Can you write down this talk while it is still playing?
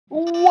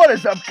What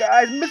is up,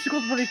 guys?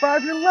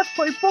 Mystical25 here. Let's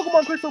play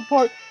Pokemon Crystal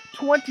Part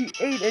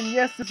 28. And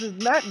yes, this is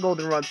not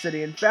Goldenrod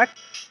City. In fact,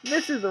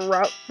 this is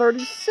Route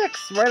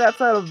 36, right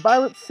outside of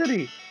Violet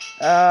City.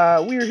 We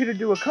are here to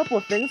do a couple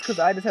of things, because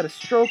I just had a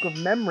stroke of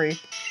memory.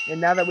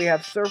 And now that we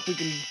have Surf, we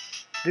can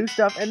do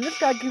stuff. And this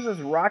guy gives us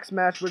Rock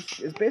Smash,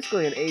 which is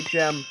basically an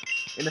HM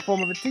in the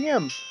form of a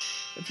TM.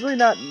 It's really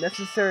not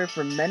necessary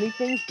for many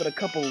things, but a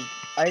couple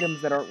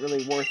items that aren't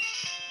really worth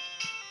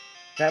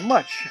that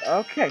much.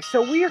 Okay,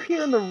 so we are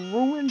here in the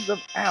ruins of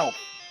Alph.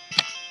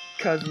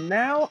 Because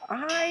now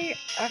I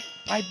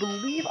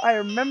believe I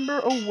remember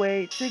a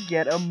way to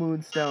get a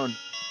Moonstone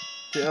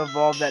to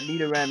evolve that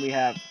Nidoran we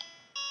have.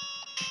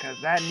 Because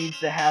that needs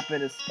to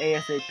happen as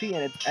ASAP,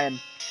 and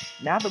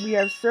now that we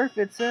have Surf,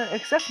 it's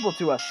accessible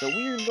to us. So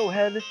we're gonna go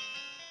ahead and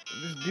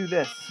just do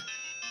this.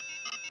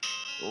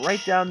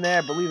 Right down there,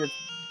 I believe it's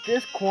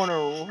this corner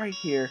right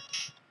here.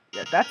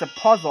 Yeah, that's a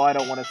puzzle I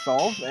don't want to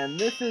solve, and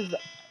this is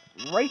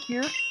right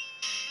here.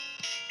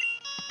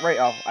 Right,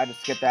 oh, I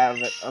just skipped out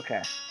of it.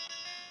 Okay.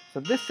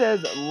 So this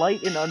says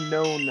light and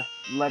unknown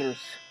letters.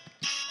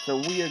 So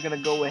we are going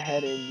to go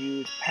ahead and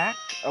use Pack.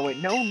 Oh, wait,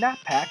 no,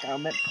 not Pack. I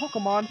meant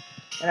Pokemon.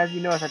 And as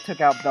you notice, I took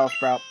out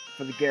Bellsprout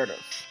for the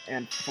Gyarados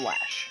and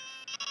Flash.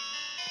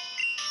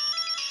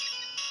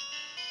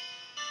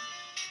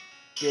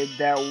 Did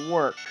that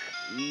work?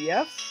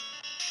 Yes?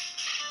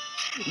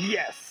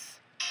 Yes!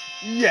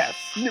 Yes!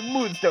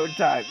 Moonstone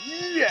time!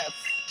 Yes!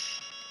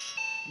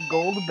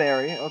 Gold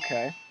Berry,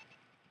 okay.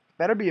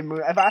 Better be a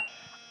moon. If I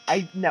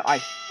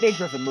think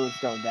there's a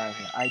Moonstone down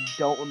here. I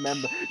don't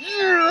remember.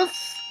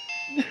 Yes!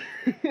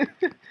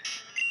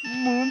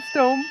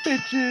 Moonstone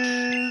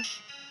bitches!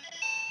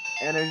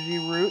 Energy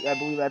Root, I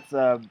believe that's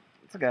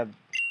it's like a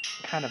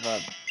kind of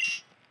a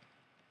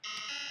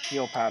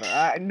heal powder.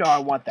 No, I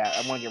want that.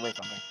 I want to get rid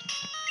of something.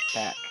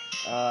 Pack.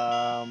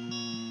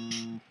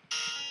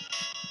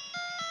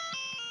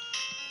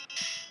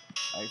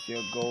 I see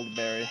a Gold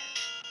Berry.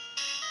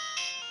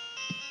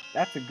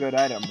 That's a good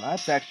item.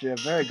 That's actually a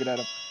very good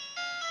item.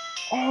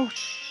 Oh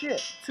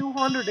shit!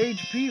 200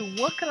 HP.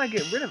 What can I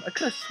get rid of? I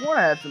could have sworn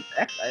I had some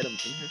X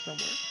items in here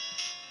somewhere.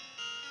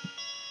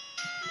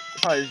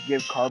 Probably just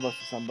give Carbos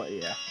to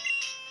somebody. Yeah.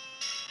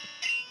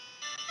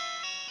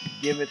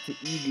 Give it to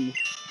Eevee.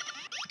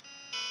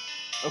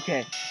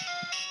 Okay.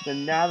 So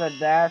now that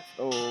that's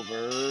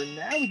over,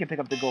 now we can pick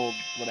up the gold,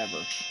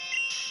 whatever.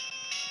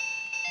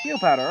 Heal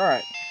powder. All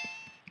right.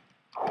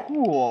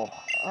 Cool.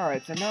 All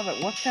right. So now that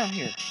what's down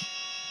here?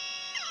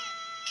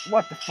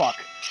 What the fuck?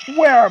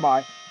 Where am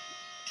I?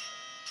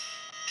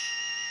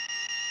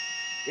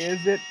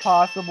 Is it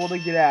possible to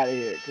get out of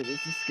here? Because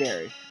this is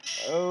scary.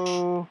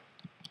 Oh.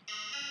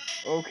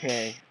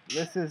 Okay.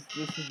 This is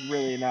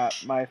really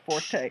not my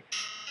forte.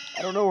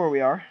 I don't know where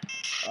we are.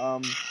 Wow,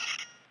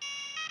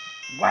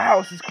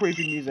 this is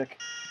creepy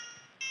music.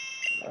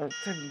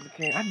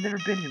 I've never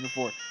been here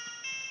before.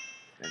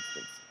 For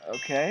instance.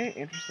 Okay,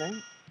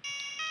 interesting.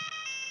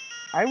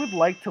 I would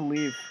like to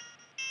leave.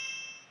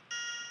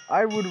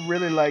 I would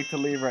really like to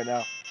leave right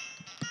now.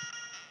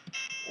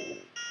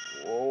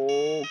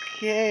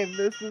 Okay,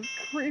 this is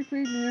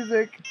creepy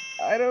music.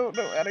 I don't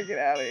know how to get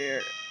out of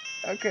here.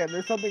 Okay,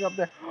 there's something up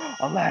there.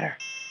 A ladder.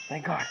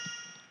 Thank God.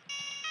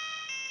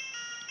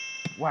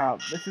 Wow,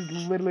 this is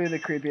literally the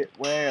creepiest.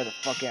 Where the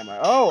fuck am I?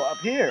 Oh, up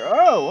here.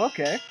 Oh,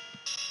 okay.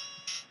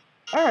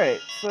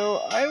 Alright,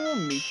 so I will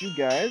meet you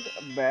guys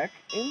back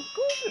in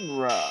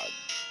Goldenrod.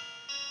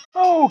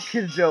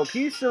 Okie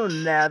dokie, so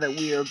now that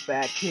we are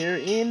back here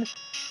in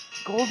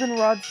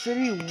Goldenrod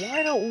City,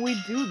 why don't we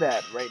do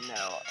that right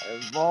now?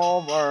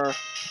 Evolve our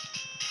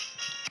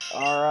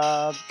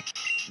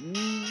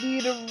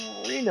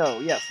Nidorino.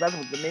 Yes, that's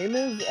what the name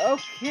is.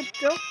 Okie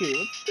dokie,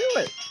 let's do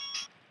it.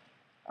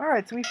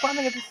 Alright, so we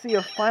finally get to see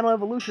a final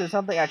evolution of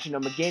something. Actually, no,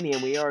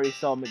 Meganium. We already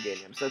saw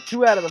Meganium. So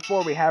 2 out of the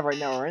 4 we have right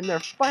now are in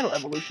their final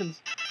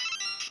evolutions.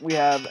 We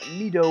have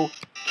Nido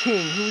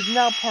King, who's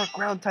now part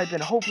ground type,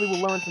 and hopefully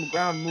we'll learn some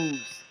ground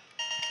moves.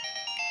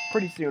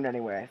 Pretty soon,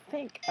 anyway.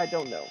 I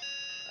don't know.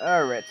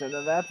 Alright, so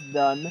now that's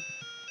done.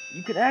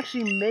 You can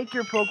actually make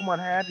your Pokemon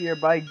happier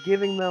by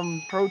giving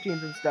them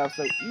proteins and stuff,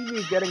 so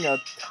Eevee's getting a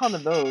ton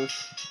of those.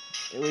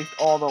 At least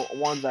all the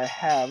ones I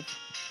have.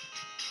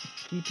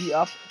 TP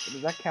up,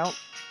 does that count?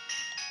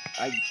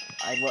 I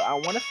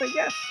want to say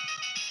yes.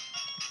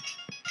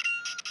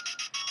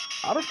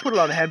 I'll just put it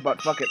on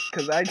headbutt, fuck it,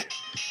 because I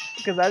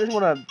just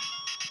want to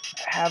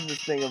have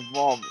this thing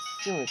evolve as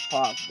soon as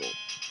possible.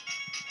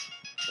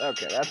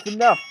 Okay, that's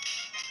enough.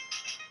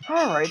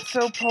 Alright,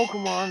 so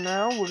Pokemon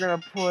now, we're going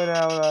to put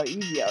out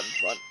Eevee out in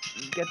front.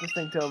 Get this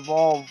thing to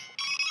evolve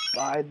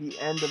by the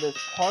end of this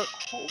part,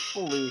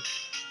 hopefully.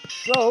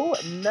 So,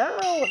 now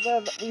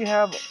that we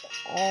have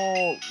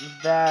all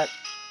that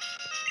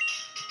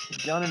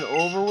done and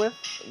over with,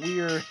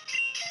 we're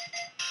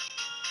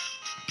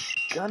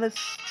gonna,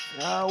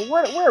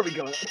 where are we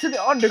going? To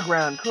the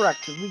underground,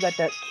 correct, because we got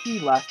that key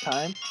last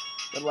time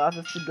that allows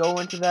us to go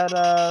into that,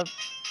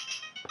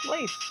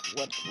 place.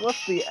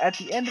 What's at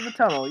the end of the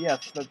tunnel?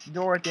 Yes, the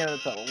door at the end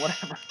of the tunnel,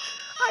 whatever.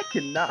 I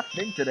cannot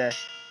think today.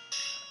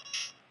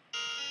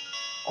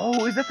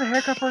 Oh, is that the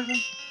haircut person?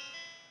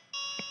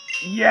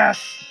 Yes!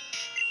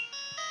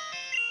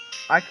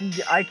 I can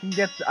get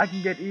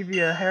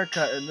Eevee a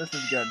haircut, and this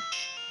is good.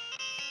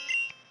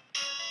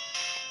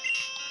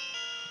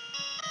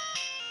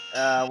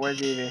 Where's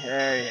Eevee?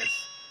 There he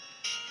is.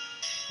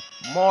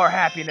 More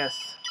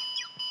happiness.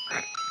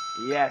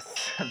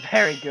 Yes,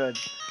 very good.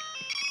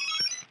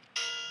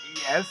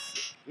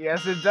 Yes,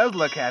 yes, it does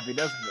look happy,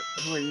 doesn't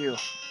it? Who are you?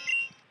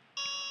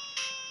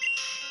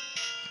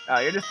 Oh,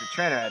 you're just a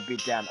trainer I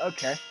beat down.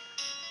 Okay,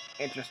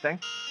 interesting.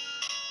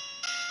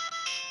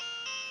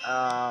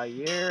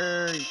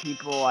 You're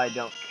people I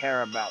don't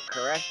care about,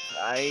 correct?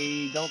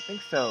 I don't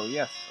think so.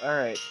 Yes,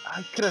 alright.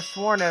 I could have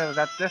sworn it was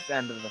at this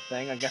end of the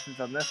thing. I guess it's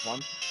on this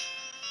one.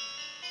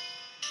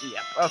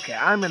 Yep, okay,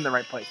 I'm in the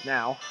right place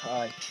now,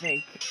 I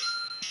think.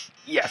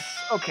 Yes,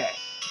 okay.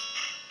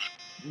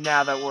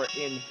 Now that we're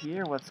in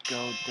here, let's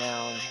go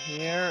down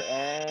here,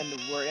 and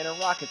we're in a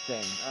rocket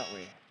thing, aren't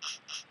we?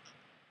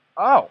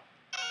 Oh!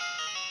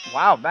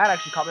 Wow, that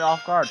actually caught me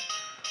off guard.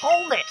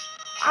 Hold it!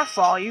 I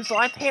saw you, so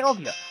I tailed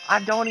you. I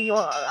don't. You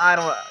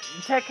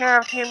take care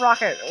of Team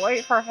Rocket.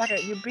 Wait for a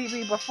second. You beat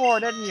me before,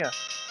 didn't you?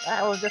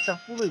 That was just a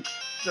fluke.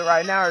 So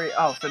right now,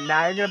 oh, so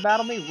now you're gonna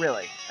battle me?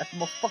 Really? That's the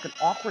most fucking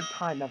awkward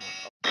time ever.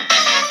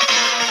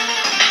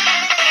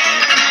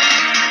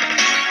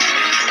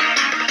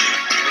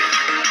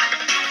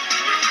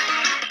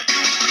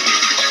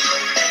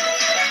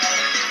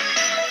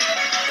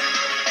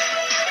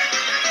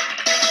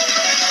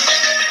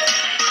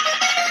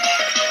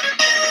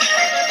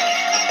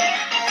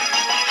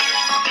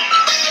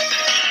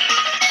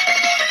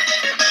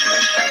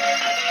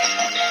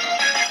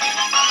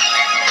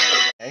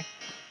 Okay.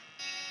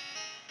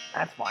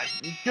 That's fine.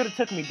 You could have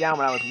took me down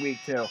when I was weak,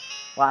 too.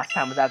 Last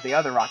time was at the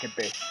other rocket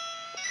base.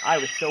 I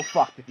was so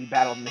fucked if he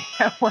battled me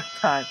at one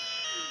time.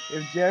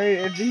 If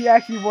he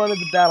actually wanted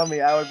to battle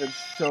me, I would have been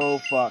so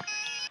fucked.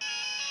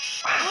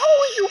 How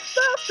are you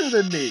faster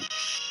than me?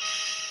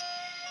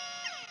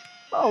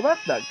 Oh,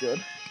 that's not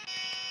good.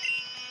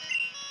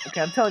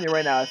 Okay, I'm telling you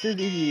right now, as soon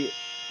as Eevee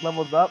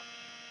levels up,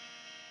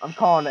 I'm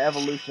calling the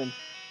evolution.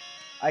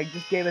 I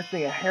just gave this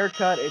thing a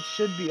haircut. It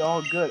should be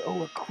all good.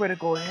 Oh, a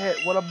critical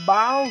hit. What a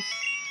bounce!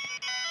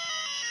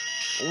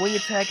 Wing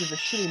attack is a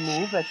shitty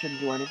move. That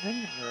shouldn't do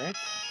anything. Alright.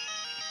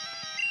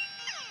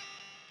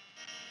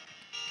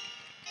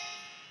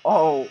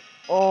 Oh,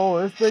 oh,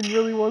 this thing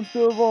really wants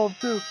to evolve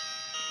too.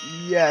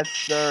 Yes,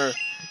 sir.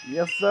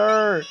 Yes,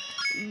 sir.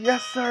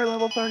 Yes, sir.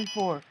 Level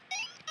 34.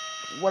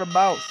 What a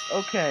bounce.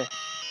 Okay.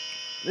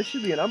 This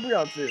should be an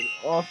Umbreon soon.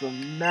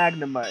 Awesome.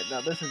 Magnemite. Now,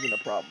 this isn't a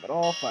problem at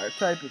all. Fire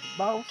type is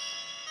bounce.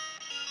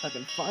 I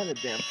can find a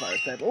damn fire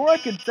type. Or I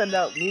could send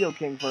out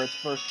Nidoking for its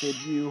first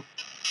debut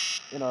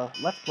in a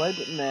Let's Play,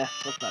 but nah,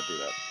 let's not do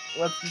that.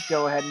 Let's just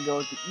go ahead and go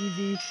with the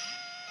easy,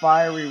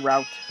 fiery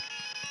route.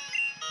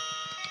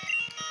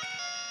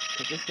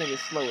 Because this thing is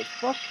slow as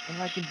fuck,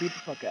 and I can beat the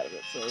fuck out of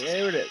it. So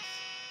there it is.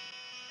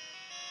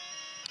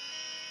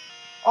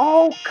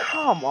 Oh,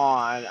 come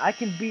on. I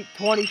can beat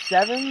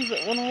 27s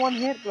in one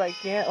hit, but I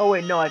can't. Oh,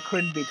 wait, no, I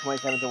couldn't beat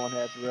 27s in one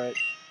hit. That's right.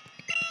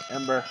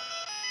 Ember.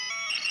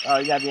 Oh,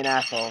 you gotta be an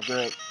asshole.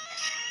 Great.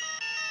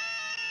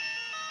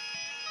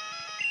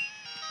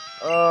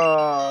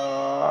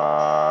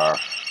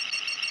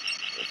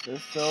 This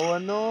is so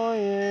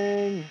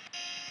annoying.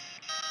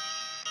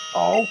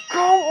 Oh,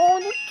 come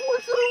on. It's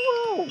twice in a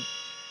row.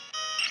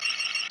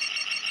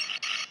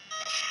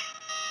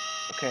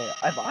 Okay,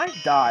 if I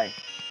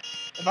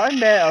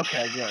die,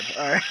 okay, good,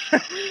 alright.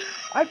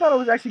 I thought I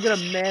was actually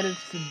gonna manage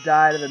to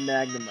die to the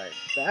Magnemite.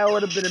 That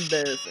would have been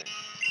embarrassing.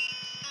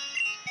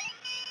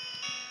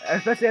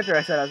 Especially after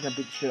I said I was gonna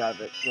beat the shit out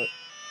of it, but...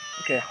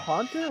 Okay,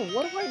 Haunter?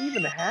 What do I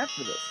even have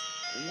for this?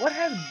 What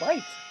has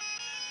Bite?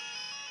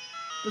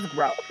 Does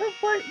Growlithe have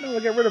Bite? No, I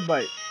got rid of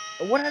Bite.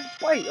 What has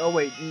Bite? Oh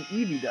wait,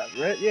 Eevee does,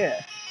 right?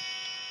 Yeah.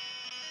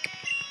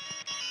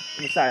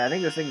 I'm sorry, I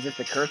think this thing's just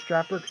a Curse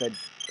Trapper, because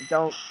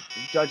don't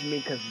judge me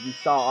because you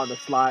saw on the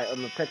slide,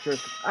 on the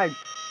pictures. I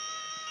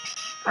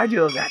do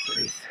those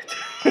activities.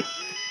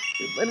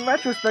 In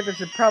retrospect, I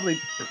should probably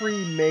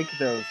pre-make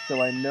those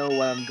so I know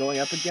what I'm going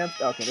up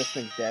against. Okay, this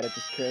thing's dead. It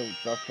just killed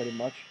itself pretty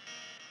much.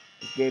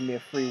 It gave me a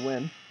free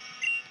win.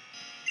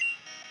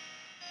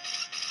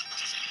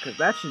 Because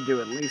that should do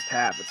at least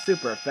half. It's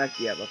super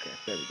effective. Yeah, okay,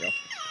 there we go.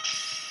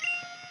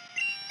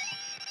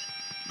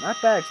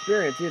 Not bad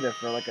experience either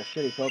for like a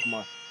shitty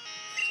Pokemon.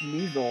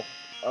 Sneasel.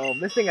 Oh,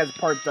 this thing has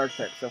part Dark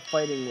type, so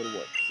fighting would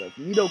work. So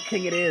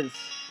Nidoking it is.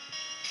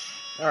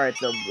 Alright,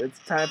 so it's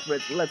time for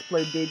its Let's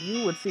Play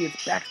debut. Let's see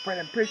its back sprite.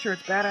 I'm pretty sure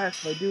it's badass.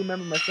 If I do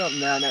remember myself.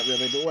 No, not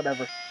really, but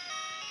whatever.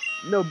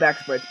 No back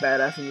sprite's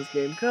badass in this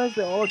game, because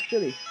they all look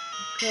shitty.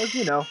 Because,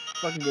 you know,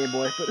 fucking Game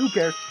Boy. But who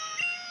cares?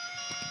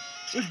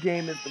 This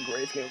game is the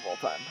greatest game of all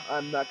time.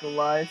 I'm not gonna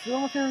lie. It's one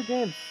of my favorite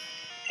games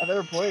I've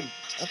ever played.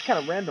 That's kind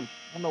of random.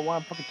 I don't know why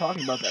I'm fucking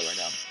talking about that right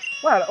now.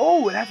 Wow,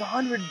 oh, it has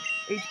 100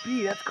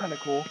 HP. That's kind of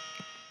cool.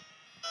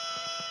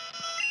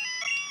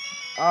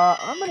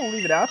 I'm gonna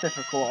leave it out there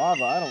for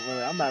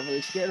Koalava. I'm not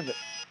really scared of it.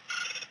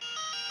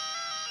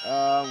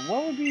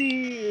 What would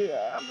be...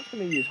 I'm just gonna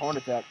gonna use Horn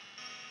Attack.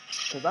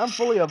 Because I'm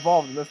fully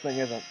evolved and this thing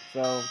isn't.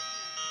 So,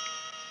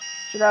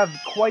 should have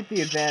quite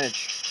the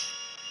advantage.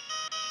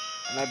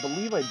 And I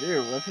believe I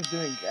do.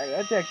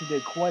 That actually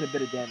did quite a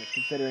bit of damage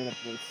considering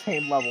it's the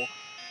same level.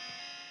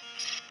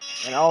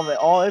 And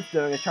all it's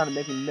doing is trying to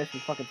make me miss the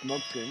fucking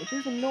smoke screen, which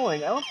is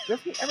annoying.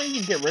 Does he ever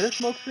even get rid of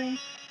smoke screen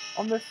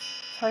on this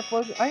type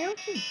of? I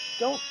actually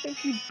don't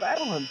think you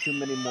battle him too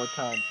many more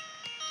times.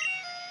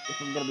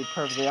 If I'm gonna be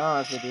perfectly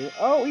honest with you.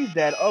 Oh, he's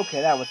dead.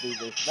 Okay, that was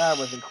easy. That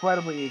was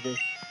incredibly easy.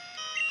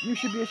 You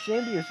should be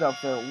ashamed of yourself,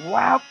 sir.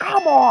 Wow,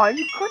 come on!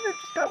 You couldn't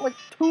have just got like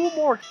 2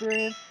 more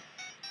experience.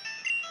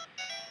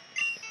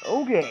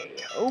 Okay.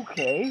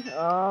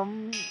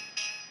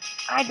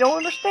 I don't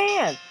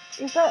understand.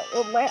 Is that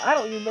I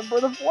don't even remember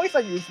the voice I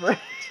used for him.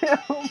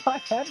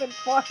 I haven't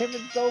fought him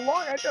in so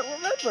long, I don't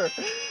remember.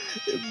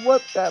 Is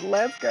what that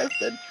Lance guy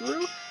said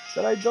true?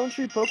 That I don't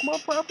treat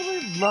Pokemon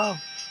properly? Love,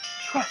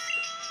 trust.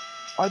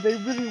 Are they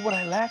really what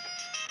I lack?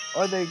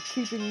 Are they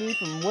keeping me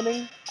from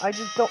winning? I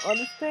just don't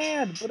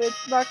understand. But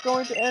it's not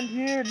going to end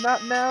here.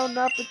 Not now,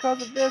 not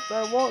because of this.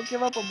 I won't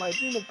give up on my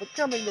dream of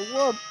becoming the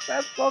world's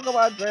best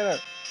Pokemon trainer.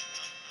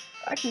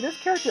 Actually,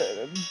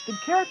 the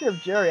character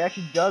of Jerry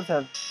actually does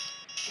have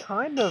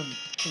kind of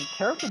some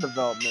character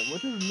development,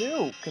 which is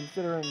new,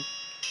 considering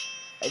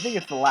I actually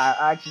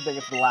think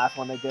it's the last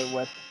one they did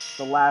with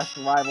the last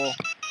rival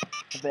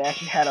that they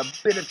actually had a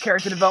bit of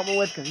character development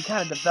with, because he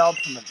kind of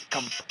developed from a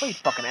complete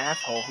fucking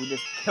asshole who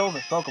just kills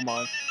his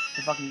Pokemon,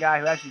 the fucking guy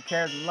who actually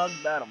cares and loves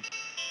about him,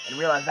 and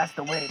realized that's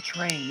the way to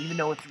train, even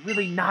though it's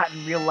really not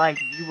in real life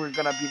if you were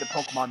gonna be the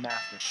Pokemon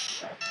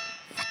master.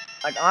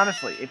 Like,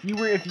 honestly, if you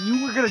were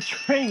gonna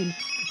train,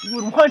 you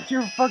would want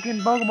your fucking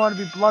Pokemon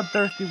to be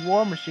bloodthirsty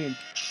war machines.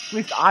 At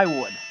least I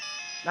would.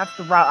 That's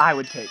the route I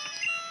would take.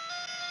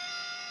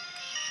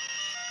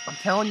 I'm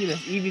telling you, this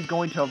Eevee's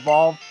going to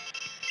evolve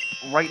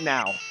right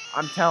now.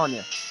 I'm telling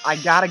you. I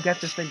gotta get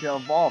this thing to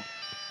evolve.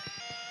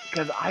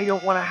 Because I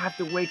don't want to have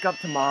to wake up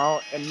tomorrow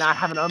and not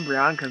have an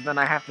Umbreon, because then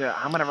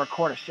I'm gonna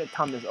record a shit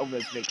ton over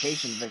this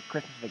vacation, the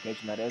Christmas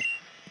vacation that is.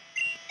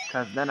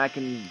 Because then I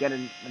can go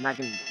to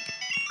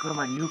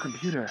my new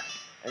computer,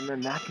 and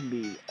then that can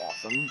be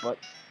awesome, but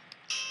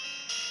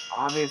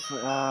obviously,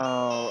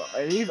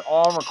 are these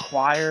all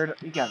required?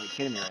 You gotta be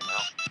kidding me right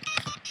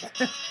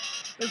now.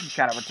 This is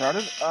kind of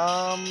retarded.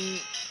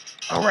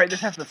 Oh right, this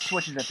has the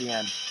switches at the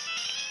end.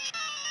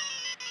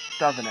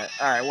 Doesn't it?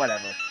 Alright,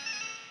 whatever.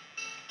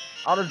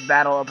 I'll just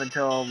battle up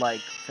until,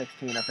 like,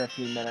 16 or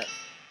 15 minutes,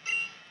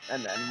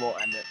 and then we'll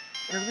end it.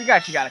 Because we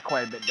actually got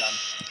quite a bit done.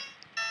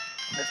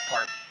 This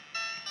part.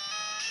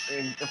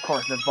 And, of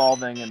course,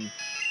 evolving and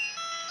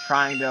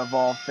trying to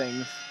evolve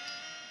things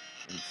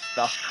and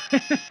stuff.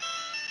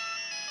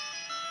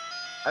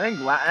 I think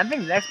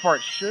the next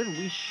part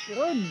we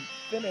should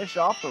finish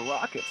off the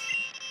Rockets.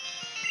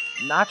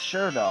 Not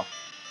sure though.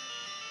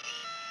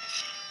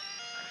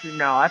 Actually,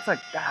 no, that's like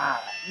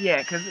yeah,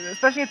 because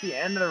especially at the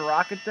end of the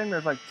Rocket thing,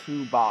 there's like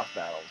 2 boss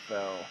battles,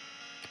 so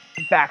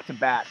back to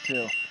back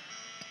too.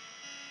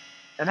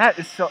 And that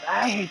is so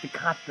I hate the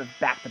concept of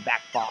back to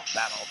back boss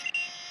battles,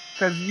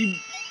 because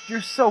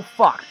you're so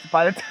fucked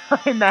by the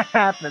time that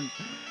happens.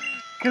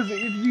 Because if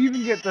you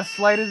even get the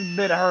slightest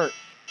bit hurt,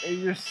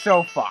 you're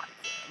so fucked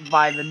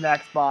by the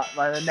next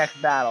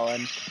battle,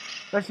 and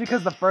especially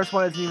because the first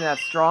one isn't even that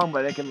strong,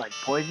 but it can like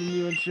poison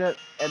you and shit,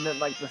 and then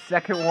like the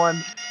second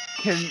one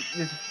can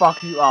just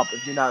fuck you up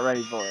if you're not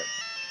ready for it.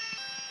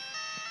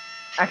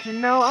 Actually,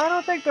 no, I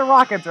don't think the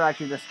Rockets are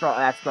actually that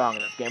strong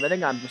in this game. I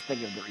think I'm just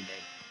thinking of the remake.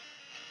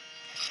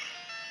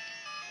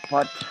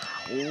 But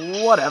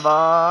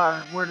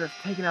whatever, we're just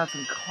taking out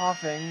some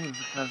coughings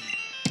because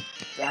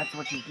that's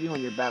what you do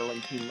when you're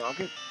battling Team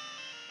Rocket.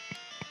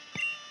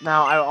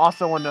 Now, I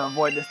also want to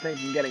avoid this thing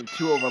from getting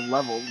too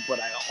over-leveled, but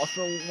I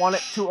also want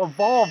it to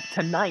evolve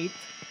tonight,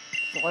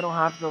 so I don't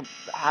have to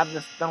have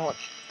this done,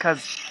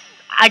 because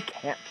I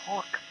can't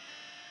talk.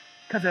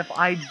 Because if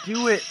I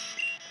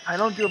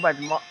don't do it by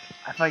tomorrow,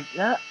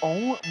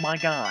 oh my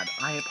god,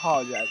 I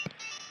apologize.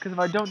 Because if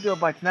I don't do it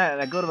by tonight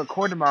and I go to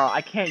record tomorrow,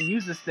 I can't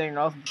use this thing or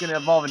else it's going to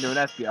evolve into an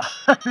Espeon,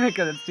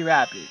 because it's too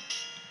happy.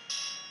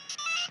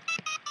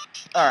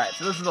 Alright,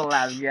 so this is the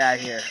last guy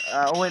here.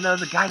 Oh wait, no,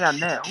 there's a guy down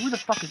there. Who the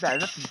fuck is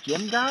that? Is that the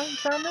gym guy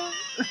down there?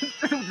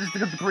 Just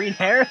with the green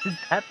hair? Is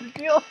that the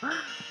deal?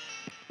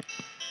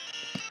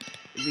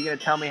 Is he gonna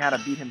tell me how to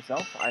beat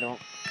himself?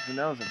 Who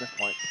knows at this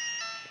point.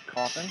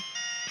 Coughing?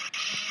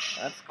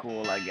 That's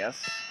cool, I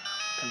guess.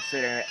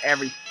 Considering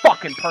every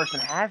fucking person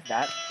has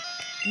that.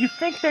 You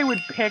think they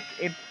would pick,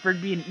 if for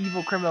being an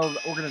evil criminal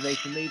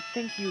organization,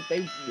 excuse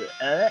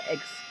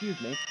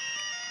me.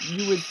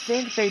 You would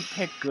think they'd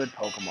pick good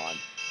Pokemon.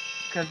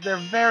 Because they're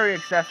very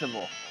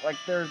accessible. Like,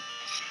 there's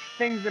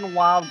things in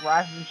wild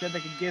grasses and shit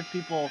that could give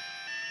people...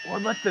 Or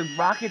let the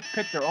Rockets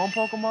pick their own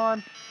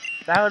Pokemon.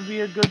 That would be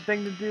a good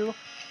thing to do.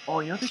 Oh,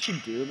 you know what they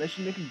should do? They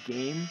should make a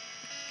game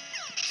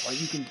where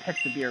you can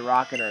pick to be a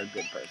Rocket or a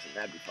good person.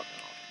 That'd be fucking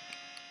awesome.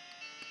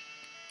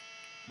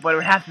 But it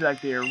would have to be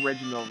like the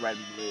original Red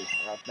and Blue,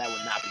 or else that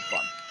would not be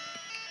fun.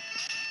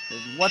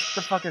 Because what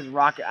the fuck is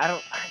Rocket?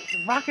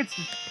 Rockets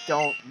just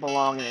don't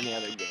belong in any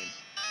other game.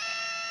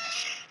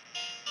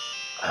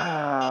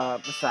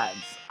 Besides,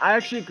 I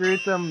actually agree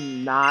with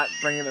them not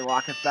bringing the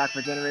Rockets back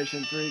for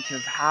Generation 3,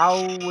 because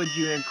how would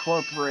you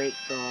incorporate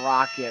the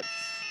Rockets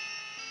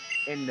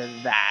into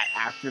that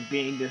after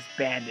being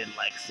disbanded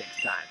like 6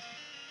 times?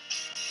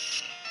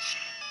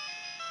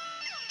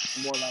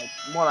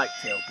 More like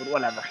 2, but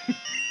whatever.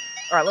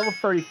 Alright, level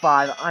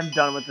 35, I'm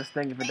done with this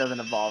thing if it doesn't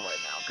evolve right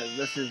now, because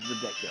this is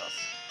ridiculous.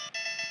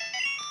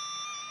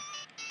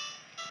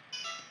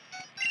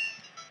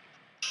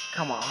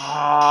 Come on.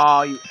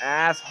 Oh, you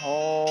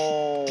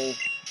asshole.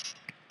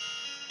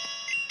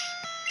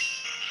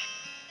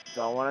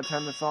 Do I want to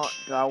turn this on?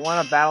 Do I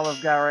want to battle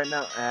this guy right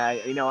now?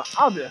 You know what?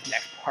 I'll do this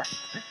next part.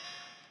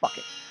 Fuck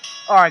it.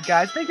 Alright,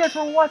 guys. Thank you guys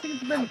for watching. This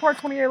has been part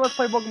 28. Let's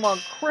play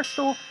Pokemon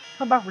Crystal.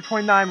 Come back for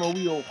 29, where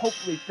we will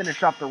hopefully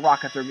finish off the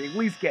Rockets, or at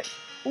least get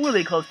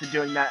really close to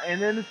doing that.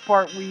 And in this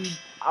part, we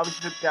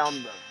obviously took down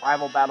the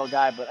rival battle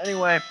guy. But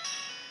anyway,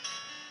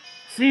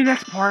 see you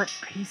next part.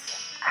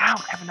 Peace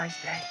out. Have a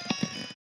nice day.